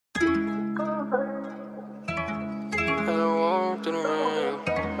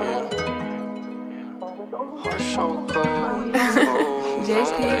so cold.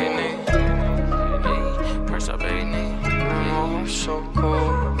 Zezto. Parkside, baby. I'm so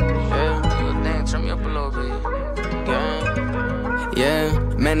cold. Yeah. Damn, turn me up a little bit. Yeah,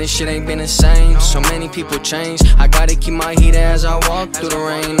 man, this shit ain't been the same. So many people change. I gotta keep my heat as I walk through the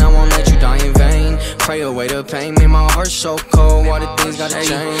rain. I won't let you die in vain. Pray away the pain, made my heart so cold. All the things gotta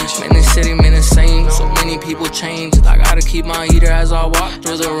change. Man, this city been the same. So many people change. I gotta keep my heater as I walk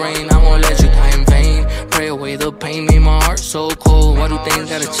through the rain. I won't let you die in vain. Pray away the pain, made my heart so cold. Why do things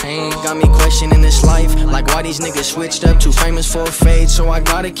gotta change? Got me questioning this life, like why these niggas switched up. Too famous for a fade, so I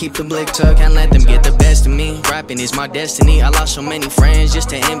gotta keep the blick tucked. Can't let them get the best of me. Rapping is my destiny. I lost so many friends just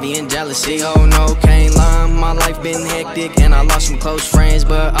to envy and jealousy. Oh no, can't lie, my life been hectic, and I lost some close friends,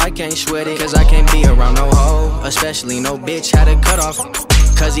 but I can't sweat it, cause I can't be around no hoe, especially no bitch. Had to cut off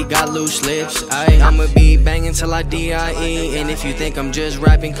cause he got loose lips. I'ma be banging till I die. And if you think I'm just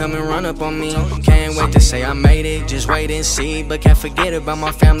rapping, come and run up on me. Can't wait to say I made it, just wait and see. But can't forget about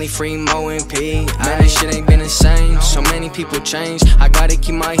my family, free Mo and P. Man, this shit ain't been the same. So many people change. I gotta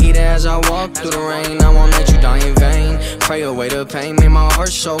keep my heat as I walk through the rain. I won't let you die in vain. Pray away the pain, made my heart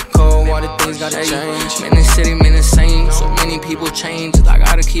so cold. All the things gotta change. Man, this city been the same. So many people change. I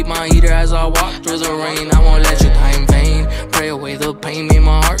gotta keep my heater as I walk through the rain. I won't let you die in vain. Pray away the pain, made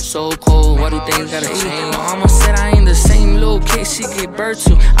my heart so cold. Why do things gotta change? My mama said I ain't the same little kid she gave birth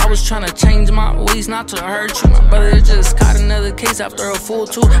to. I was tryna change my ways not to hurt you. My brother just caught another case after a fool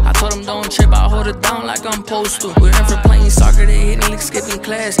too. I told him don't trip, I hold it down like I'm supposed to. We're in for playing soccer, they hitting like skipping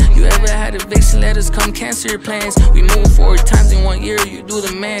class. You ever had eviction letters come cancel your plans? We moved 4 times in 1 year, you do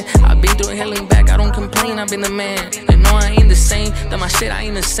the man. I've been through hell and back, I don't complain, I've been the man. They know I ain't the same, that my shit I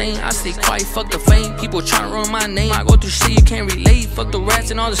ain't the same. I stay quiet, fuck the fame, people tryna ruin my name. I go through shit you can't relate, fuck the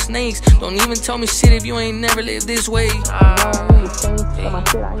rats and all the snakes. Don't even tell me shit if you ain't never lived this way. I ain't the same, but my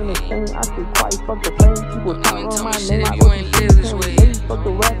shit I ain't the same. I stay quiet, fuck the fame. People tryna ruin my name. If you ain't live this way. Fuck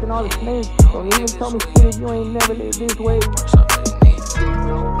the rats and all the snakes. Don't even tell me shit if you ain't never lived this way.